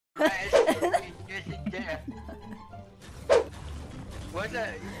What? Is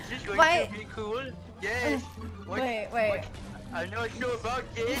this going Why? to be cool? Yes. What? Wait. I'm not sure about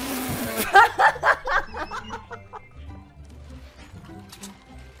this.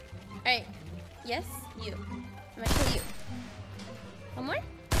 Alright. Yes, you. I'm gonna kill you. One more?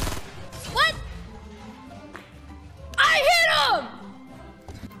 What? I hit him!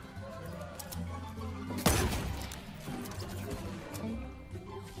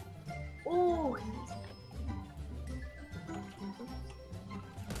 Oh.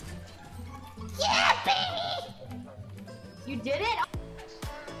 Yeah, baby! You did it?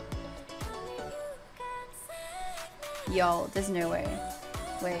 Yo, there's no way.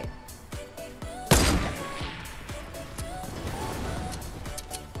 Wait.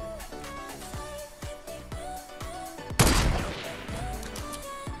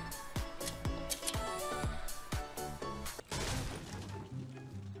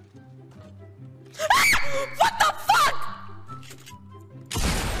 What the fuck?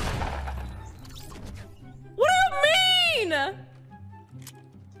 What do you mean?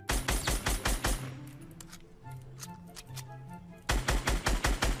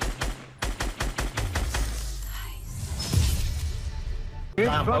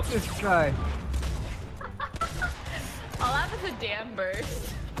 Fuck this guy. All that was a damn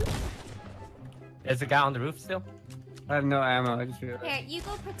burst. There's a guy on the roof still. I have no ammo. I just feel. Here, you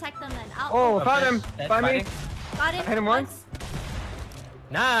go protect them then. Oh, Okay, found him! that's Find me! fighting. Got it. I hit him once.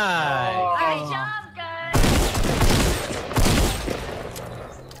 Nice! Good job, guys!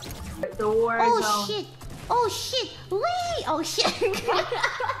 The war Oh zone. shit! Oh shit! Wait! Oh shit!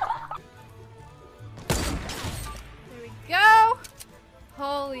 There we go.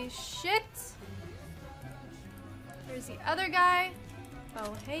 Holy shit. There's the other guy.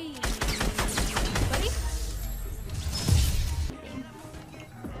 Oh, hey. Buddy?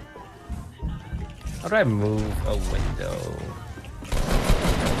 How do I move a window?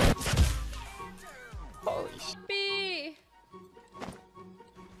 Holy shit. B.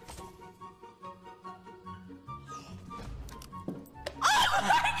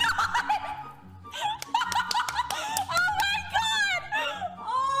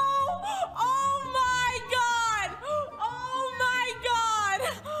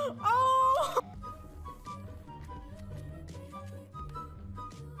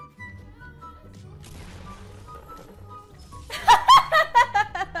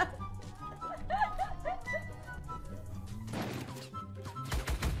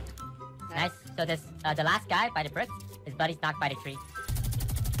 Nice. So this the last guy by the bricks, his buddy's knocked by the tree.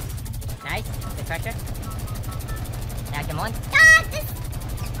 Nice. Good pressure. Knocked him once. Ah, this.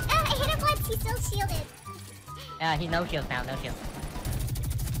 I hit him once. He's still shielded. He's no shields now. No shields.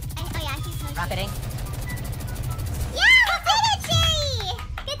 Oh yeah, he's no. Rocketing. Yeah, we did it, Jerry.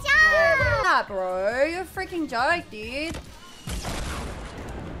 Good job. Ah, bro. You're a freaking joke, dude.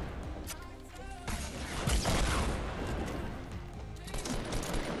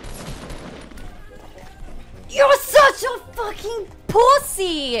 You're such a fucking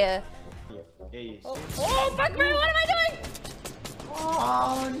pussy! Oh, fuck me, what am I doing?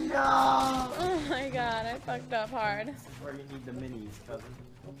 Oh no! Oh my god, I fucked up hard. Where you need the minis, cousin.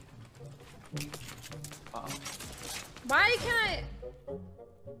 Why can't I?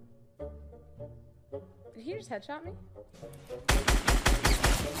 Did he just headshot me?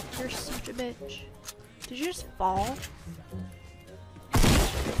 You're such a bitch. Did you just fall?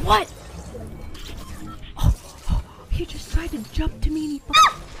 What? He just tried to jump to me and he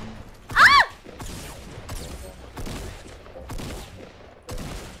Ah!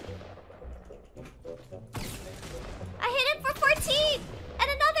 I hit him for 14 and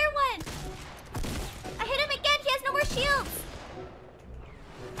another one. I hit him again. He has no more shields.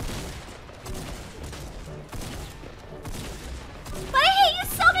 But I hit you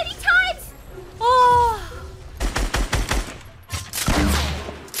so many times. Oh.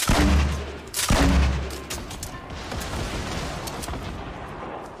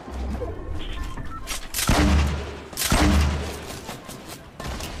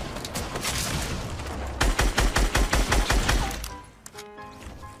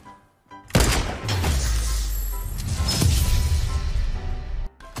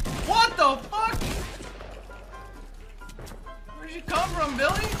 What the fuck? Where'd you come from,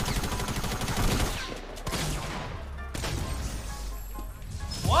 Billy?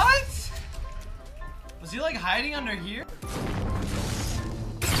 What? Was he like hiding under here?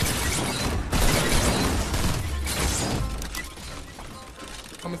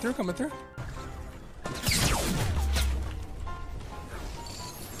 Coming through, coming through.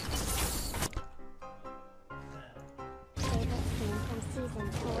 Favorite scene from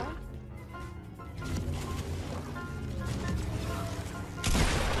season 4.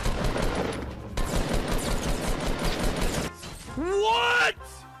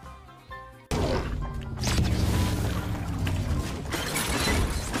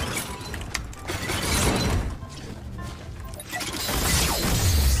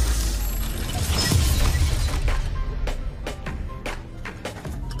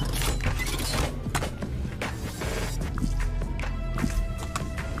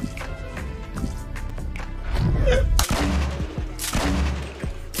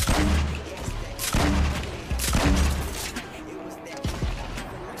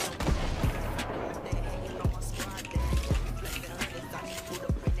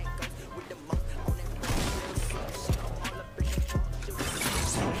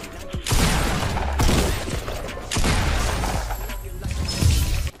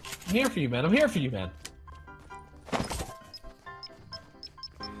 I'm here for you, man. I'm here for you, man.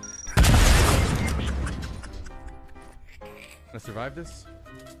 Gonna survive this?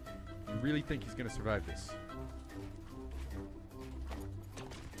 You really think he's gonna survive this?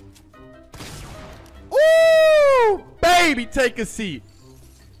 Ooh! Baby, take a seat!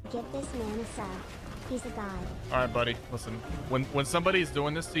 Give this man a sub. He's a god. Alright, buddy, listen. When somebody's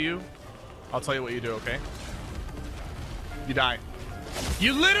doing this to you, I'll tell you what you do, okay? You die.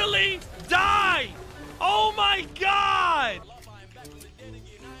 You literally die! Oh my god!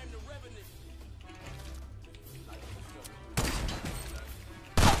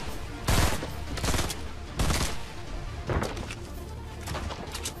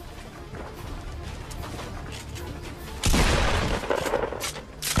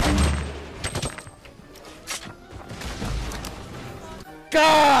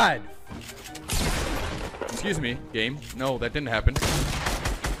 God! Excuse me, game. No, that didn't happen.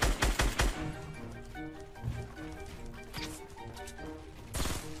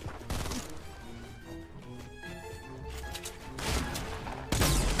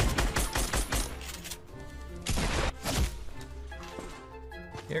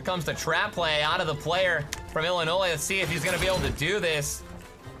 Here comes the trap play out of the player from Illinois. Let's see if he's gonna be able to do this.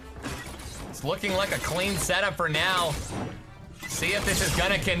 It's looking like a clean setup for now. See if this is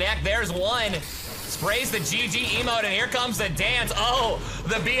gonna connect. There's one. Sprays the GG emote, and here comes the dance. Oh,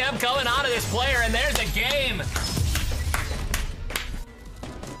 the BM coming out of this player, and there's a game.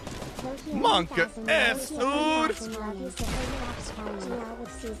 Monka ass, dude.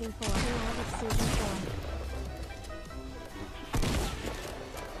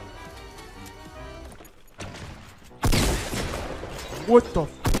 What the?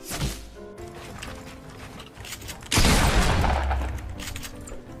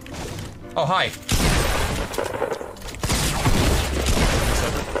 Oh, hi.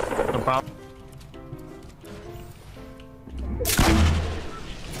 No problem.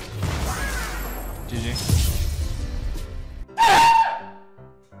 GG.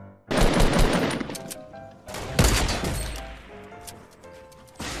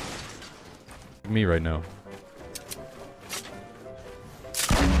 Me right now.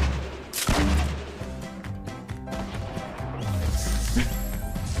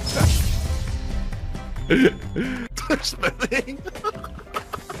 Spinning.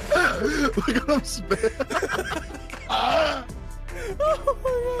 Look at him spin.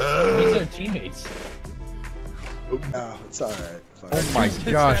 These are teammates. No, it's alright. Oh my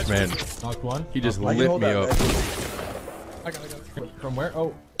gosh, man. Knocked one. He just lit me up. I got it. From where?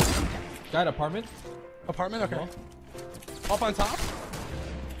 Oh. Got apartment? Apartment? Okay. Up on top?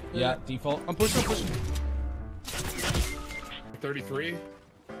 Yeah, default. I'm pushing, I'm pushing. 33.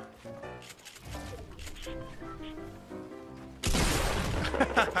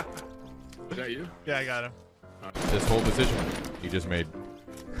 Is that you? Yeah, I got him. This whole decision he just made.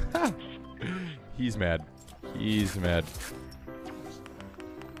 He's mad. He's mad.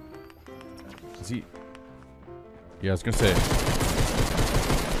 Is he? Yeah, I was gonna say.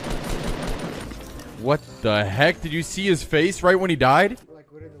 What the heck? Did you see his face right when he died?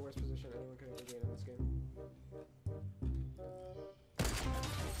 Like, we're in the worst position anyone could ever be in this game.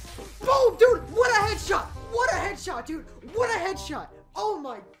 Boom, dude! What a headshot! What a headshot, dude! What a headshot! Oh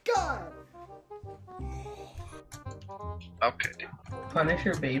my god! Okay.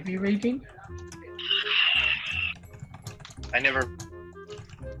 Punisher baby raging? I never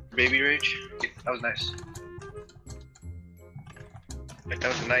baby rage. That was nice. Like, that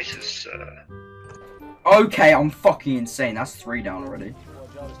was the nicest. Okay, I'm fucking insane. That's 3 down already.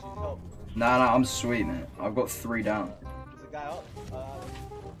 Nah, I'm sweet, man. I've got 3 down.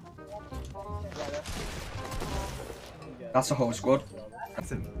 That's a whole squad.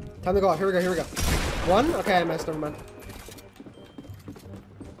 Time to go out. Here we go, here we go. 1? Okay, I missed. Never mind.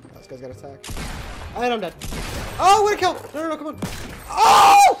 This guy's got attack. And I'm dead. Oh, what a kill! No, no, no, come on.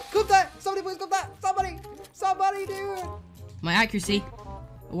 Oh! Clip that! Somebody please clip that! Somebody! Somebody do it! My accuracy.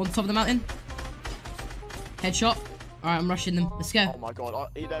 I want the top of the mountain. Headshot. Alright, I'm rushing them. Let's go. Oh my god,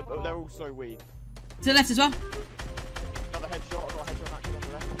 they're all so weak. To the left as well. Another headshot, I've got a headshot actually on the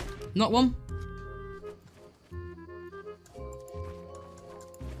left. Not one.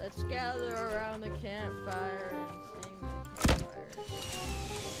 Let's gather around the campfire and sing the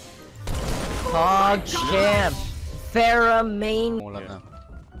Hog champ. Pheromane.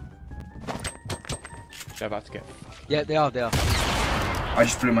 They're about to get. Yeah, they are. I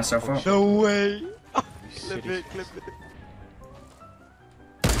just blew myself up. No way! Clip it.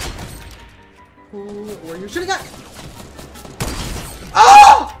 Who were you shooting at?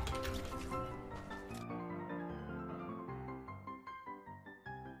 Oh!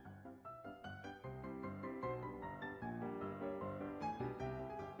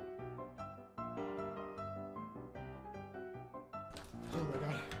 Oh my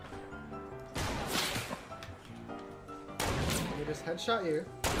god. Let me just headshot you.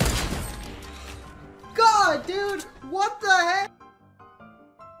 God, dude! What the heck?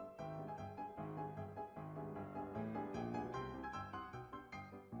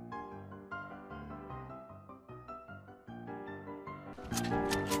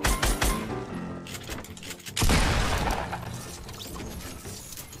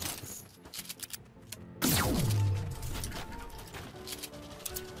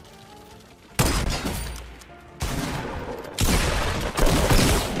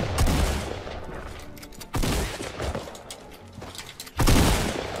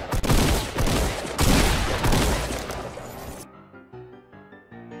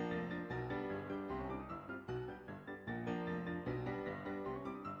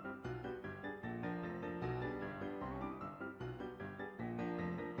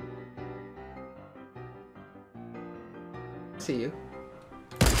 See you.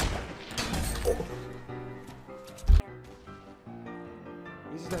 Oh.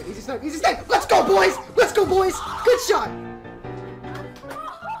 Easy snipe, easy snipe, easy snipe! Let's go, boys! Let's go, boys! Good shot!